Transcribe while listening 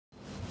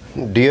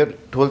Dear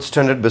 12th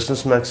Standard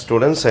Business Maths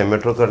students, I am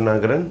Metro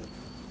Karnagaran.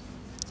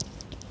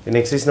 In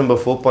exercise number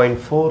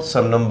 4.4,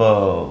 sum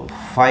number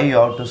 5, you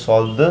have to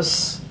solve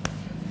this.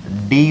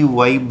 dy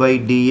by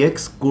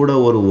dx கூட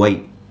ஒரு y.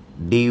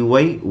 dy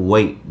y,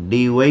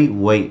 dy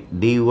y,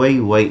 dy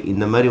y.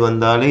 இந்த மாதிரி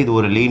வந்தாலே இது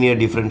ஒரு linear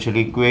differential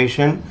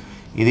equation.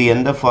 இது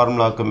எந்த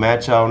ஃபார்முலாக்கு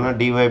match ஆகும்னா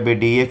dy by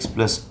dx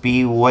plus py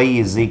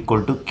is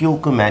equal to q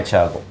க்கு மேட்ச்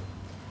ஆகும்.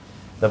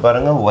 இத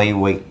பாருங்க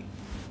y.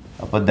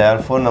 அப்போ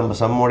therefore நம்ம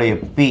சம்முடைய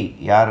p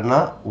யாருன்னா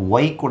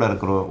y கூட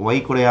இருக்கிறோம். y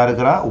கூட யார்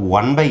இருக்கறா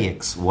 1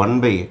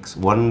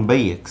 by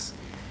x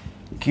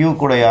q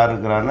கூட யார்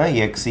இருக்கறானா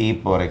x e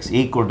power x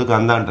equal to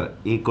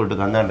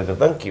கந்தாண்டருக்கு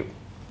தான் q.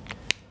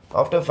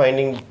 After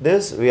finding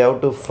this we have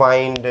to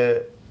find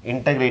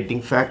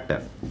integrating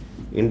factor.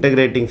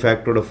 Integrating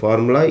factor ஓட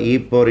formula e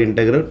power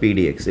integral p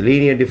dx.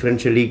 linear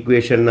differential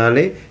equation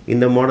நாலே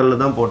இந்த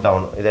மாடல்ல தான்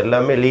போட்டாகணும். இது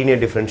எல்லாமே linear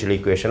differential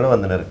equationல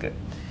வந்து இருக்கு.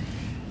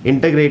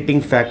 Integrating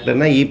factor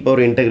na e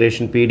power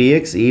integration p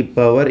dx, e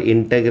power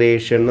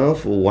integration of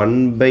 1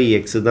 by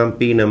x தான்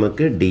p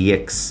நமக்கு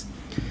dx.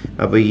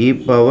 அப்போ e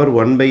power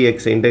 1 by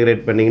x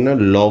integrate பண்ணீங்கன்னா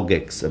log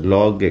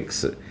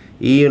x.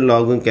 e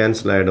log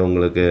cancel ஆயிடும்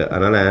உங்களுக்கு.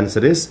 அதனால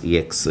answer is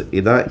x.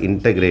 இதான்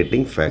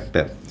integrating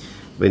factor.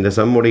 இப்போ இந்த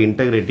சம்மோட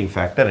integrating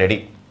factor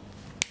ready.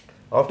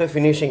 After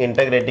finishing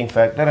integrating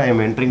factor, I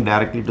am entering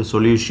directly to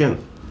solution.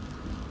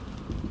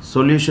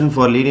 Solution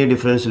for linear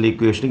differential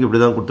equation இப்படி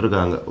தான்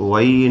கொடுத்திருக்காங்க.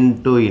 y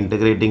into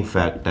integrating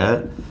factor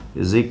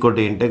is equal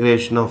to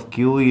integration of q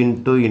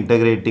into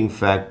integrating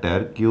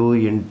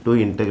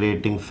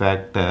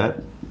factor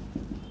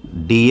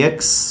dx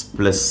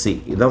plus c.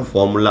 இதான்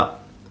formula.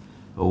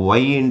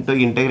 y into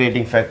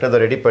integrating factor அதை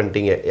ready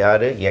பண்ணிட்டீங்க.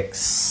 யாரு x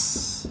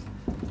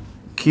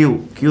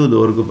q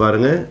தோருக்கு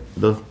பாருங்க.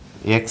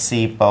 x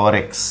e power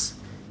x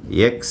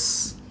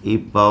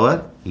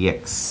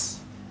x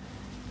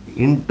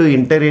into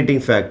integrating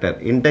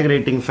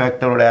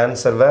factor ஓட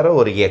answer வேற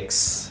ஒரு x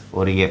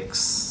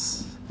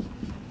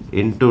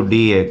into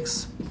dx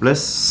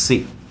plus c.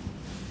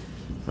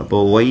 அப்போ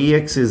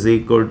yx is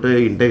equal to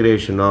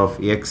integration of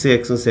x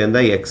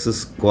சேர்ந்தா x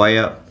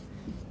square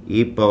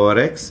e power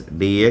x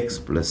dx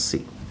plus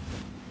c.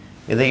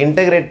 இதை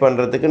integrate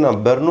பண்றதுக்கு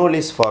நான்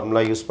Bernoulli's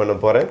formula use பண்ண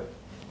போறேன்.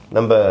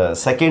 நம்ம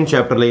செகண்ட்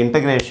சாப்டர்ல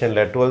இன்டகிரேஷன்ல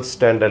 12th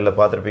ஸ்டாண்டர்ட்ல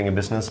பார்த்திருப்பீங்க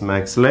பிசினஸ்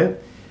மேத்ஸ்ல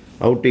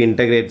how to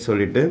integrate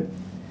சொல்லிட்டு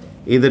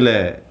இதில்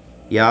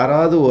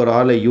யாராவது ஒரு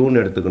ஆளை யூன்னு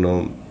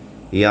எடுத்துக்கணும்,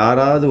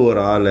 யாராவது ஒரு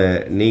ஆளை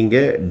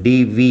நீங்கள்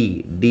dv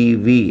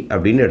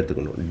அப்படின்னு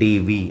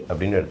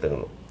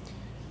எடுத்துக்கணும்.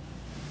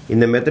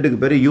 இந்த மெத்தடுக்கு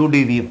பேர்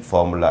udv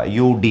ஃபார்முலா.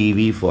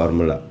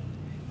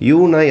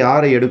 யூனா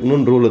யாரை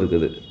எடுக்கணும்னு ரூல்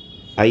இருக்குது.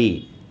 i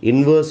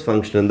இன்வர்ஸ்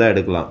ஃபங்க்ஷன் இருந்தால்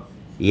எடுக்கலாம்,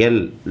 l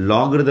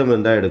லாகிரிதம்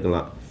இருந்தால்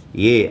எடுக்கலாம்,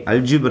 a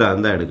அல்ஜிப்ரா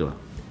இருந்தால் எடுக்கலாம்.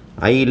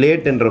 i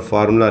லேட் என்ற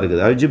ஃபார்முலா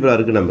இருக்குது. அல்ஜிப்ரா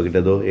இருக்குது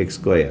நம்மக்கிட்ட தோ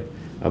x2.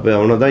 அப்போ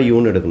அவனை தான்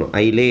யூன்னு எடுக்கணும்.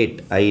 ஐ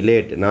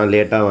லேட் நான்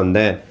லேட்டாக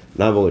வந்தேன்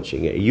ஞாபகம்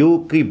வச்சுங்க.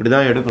 யூக்கு இப்படி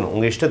தான் எடுக்கணும்,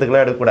 உங்கள்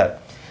இஷ்டத்துக்குலாம் எடுக்கக்கூடாது.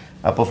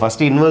 அப்போ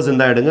ஃபஸ்ட்டு இன்வர்ஸ்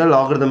இருந்தால் எடுங்க,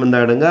 லாகிரிதம்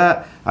இருந்தால் எடுங்க,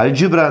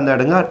 அல்ஜிப்ரா இருந்தால்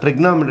எடுங்க,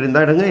 ட்ரிக்னாமெட்ரி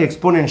இருந்தால் எடுங்க,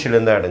 எக்ஸ்போனென்ஷியல்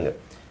இருந்தால் எடுங்க.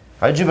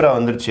 அல்ஜிப்ரா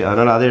வந்துருச்சு,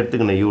 அதனால் அதை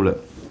எடுத்துக்கணும்.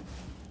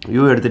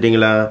 You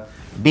எடுத்துட்டிங்களா?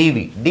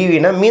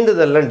 டிவினா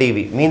மீந்ததெல்லாம்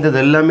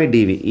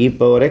TV e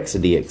power x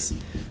dx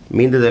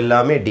மீந்தது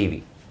எல்லாமே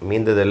டிவி.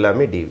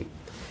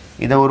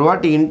 இதை ஒரு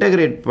வாட்டி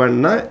இன்டகிரேட்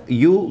பண்ணால்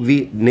u v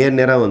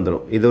நேராக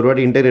வந்துடும். இதை ஒரு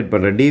வாட்டி இன்டகிரேட்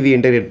பண்ணுறேன், dv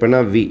இன்டகிரேட்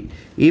பண்ணால் v,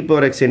 e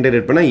power x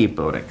integrate பண்ணால் e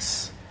power x.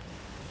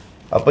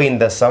 அப்போ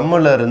இந்த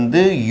சம்மில்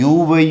இருந்து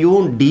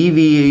யூவையும்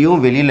டிவியையும்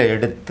வெளியில்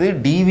எடுத்து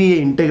டிவியை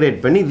இன்டகிரேட்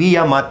பண்ணி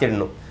வியாக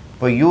மாற்றிடணும்.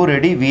 இப்போ u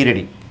ரெடி v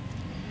ரெடி.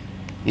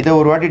 இதை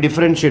ஒரு வாட்டி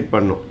டிஃப்ரென்ஷியேட்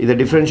பண்ணணும். இதை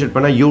டிஃப்ரென்ஷியேட்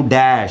பண்ணால் u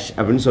டேஷ்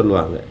அப்படின்னு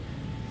சொல்லுவாங்க.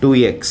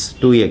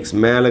 2x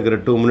மேலே இருக்கிற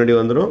 2 முன்னாடி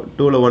வந்துடும்.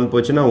 2ல் 1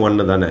 போச்சுன்னா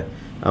 1 தானே.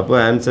 அப்போ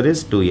ஆன்சர்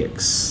இஸ் 2x.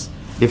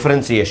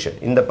 differentiation.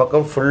 இந்த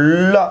பக்கம்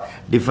ஃபுல்லா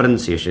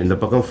differentiation, இந்த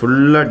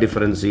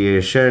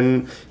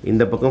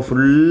பக்கம்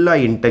ஃபுல்லா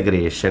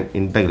integration.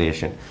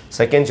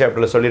 செகண்ட்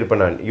சாப்டர்ல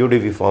சொல்லிருப்பேன் நான்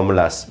udv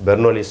formulas,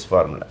 Bernoulli's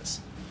formulas.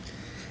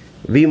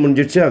 v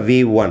முடிஞ்சிச்சா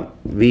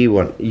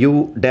v1 u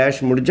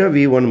dash முடிஞ்சா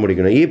v1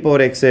 முடிக்கணும். e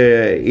power x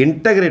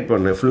இன்டகிரேட்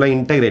பண்ணனும், ஃபுல்லா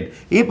integrate.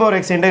 e power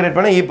x integrate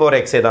பண்ணா e power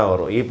x தான்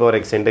வரும். e power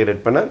x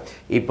இன்டகிரேட் பண்ணா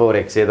e power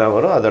x தான்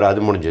வரும். அதோட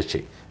அது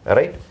முடிஞ்சிச்சு.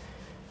 ரைட்.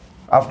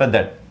 ஆஃப்டர்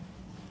தட்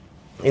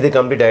இது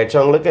கம்ப்ளீட் ஆயிடுச்சு.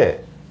 உங்களுக்கு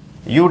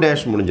u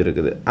dash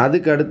முடிஞ்சிருக்குது.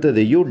 அதுக்கு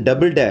அடுத்தது u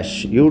double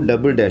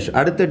dash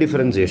அடுத்த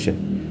டிஃபரன்சியேஷன்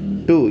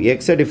 2 x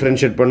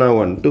டிஃபரன்ஷியேட் பண்ணா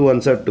 1 2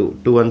 1s are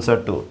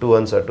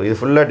 2 இது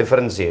ஃபுல்லா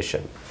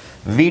டிஃபரன்சியேஷன்.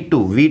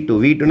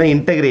 v2 னா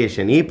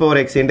integration. e power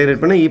x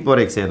integrate பண்ணா e power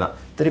x தான்,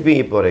 திருப்பி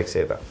e power x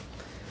தான்.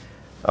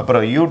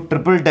 அப்புறம் u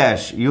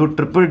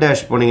triple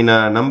dash போனீங்கன்னா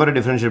நம்பரை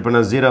டிஃபரன்ஷியேட்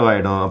பண்ணா 0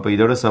 ஆயிடும். அப்போ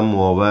இதோட சம்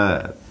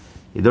ஓவர்.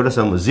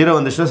 0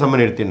 வந்துச்சுன்னா சம்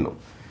நிறுத்திடணும்.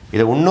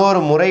 இதை இன்னொரு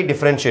முறை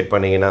டிஃபரன்ஷியேட்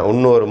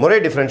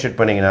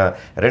பண்ணிங்கன்னா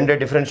ரெண்டு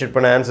டிஃபரன்ஷியேட்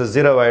பண்ண ஆன்சர்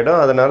 0 ஆகிடும்.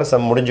 அதனால்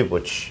சம் முடிஞ்சு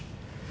போச்சு.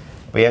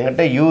 இப்போ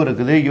என்கிட்ட u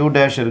இருக்குது, u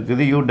டேஷ்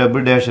இருக்குது, u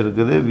டபுள் டேஷ்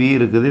இருக்குது, v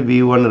இருக்குது,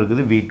 v1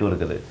 இருக்குது, v2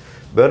 இருக்குது.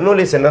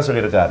 பெர்னோலிஸ் என்ன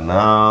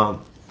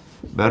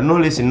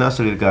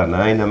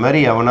சொல்லியிருக்காருன்னா இந்த மாதிரி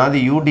அவனாவது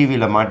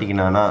udvல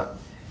மாட்டிக்கினானா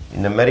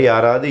இந்த மாதிரி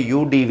யாராவது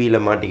UDVல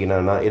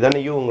மாட்டிக்கினானா இதானே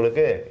U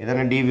உங்களுக்கு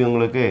இதானே DV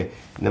உங்களுக்கு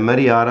இந்த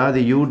மாதிரி யாராவது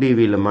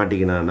UDVல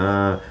மாட்டிக்கினானா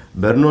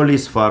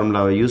பெர்னோலிஸ்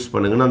ஃபார்முலாவை யூஸ்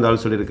பண்ணுங்கன்னு அந்த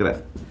ஆள் சொல்லியிருக்கிறார்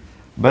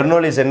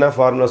பெர்னோலிஸ் என்ன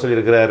ஃபார்முலா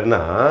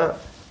சொல்லியிருக்கிறாருன்னா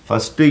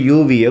ஃபஸ்ட்டு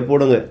UVயை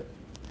போடுங்க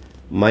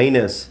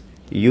மைனஸ்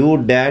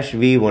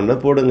U'V1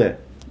 போடுங்க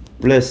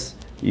ப்ளஸ்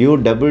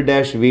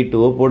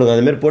U'-V2 போடுங்க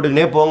அதுமாரி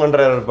போட்டுக்கினே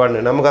போங்கன்றார்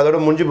பாருங்க நமக்கு அதோட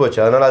முடிஞ்சு போச்சு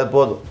அதனால் அது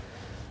போதும்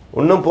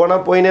இன்னும்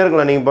போனால் போயினே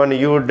இருக்கலாம் நீங்கள் பண்ணி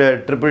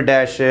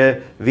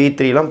U'-V3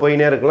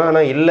 போயினே இருக்கலாம்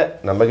ஆனால் இல்லை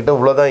நம்மக்கிட்ட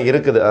இவ்வளோதான்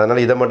இருக்குது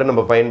அதனால் இதை மட்டும்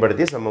நம்ம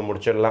பயன்படுத்தி நம்ம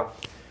முடிச்சிடலாம்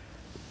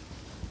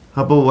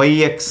அப்போ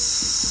yx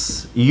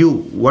u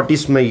what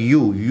is my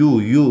u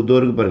இதோ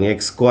இருக்கு பாருங்க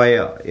x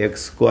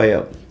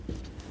square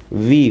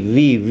v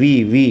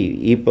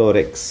e power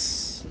x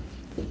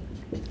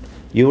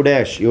u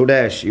dash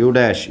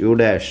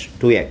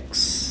 2x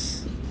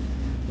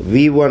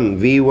v1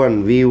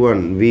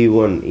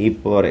 e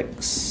power x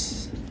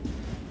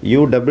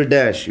u double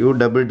dash 2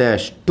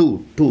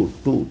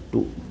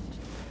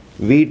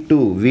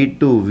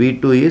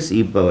 v2 is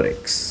e power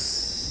x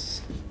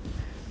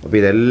அப்போ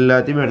இது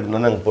எல்லாத்தையுமே எடுத்துகிட்டு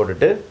வந்து அங்கே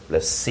போட்டுட்டு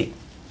ப்ளஸ் சி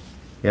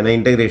ஏன்னா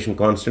இன்டெகிரேஷன்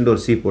கான்ஸ்டன்ட்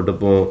ஒரு சி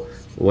போட்டுப்போம்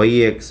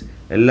yx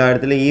எல்லா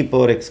இடத்துலையும் e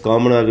power x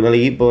காமனாக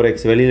இருக்கிறதுனால e power x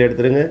வெளியில்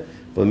எடுத்துருங்க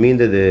இப்போ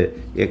மீந்தது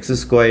x²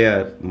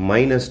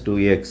 minus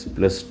 2x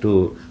plus 2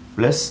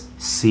 plus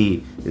c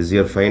is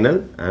your final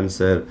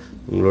answer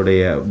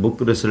உங்களுடைய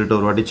புக் ரிசல்ட்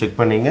ஒரு வாட்டி செக்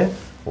பண்ணிங்க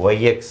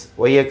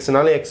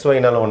yxனால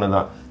xyனால ஒன்று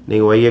தான்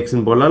நீங்கள்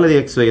yxன்னு போடலாம் அல்லது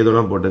xy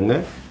எதுனா போட்டுங்க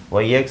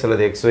yx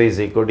அல்லது xy is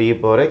equal to e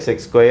power x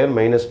x²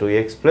 minus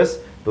 2x plus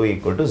 2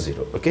 equal to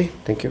 0 okay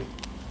thank you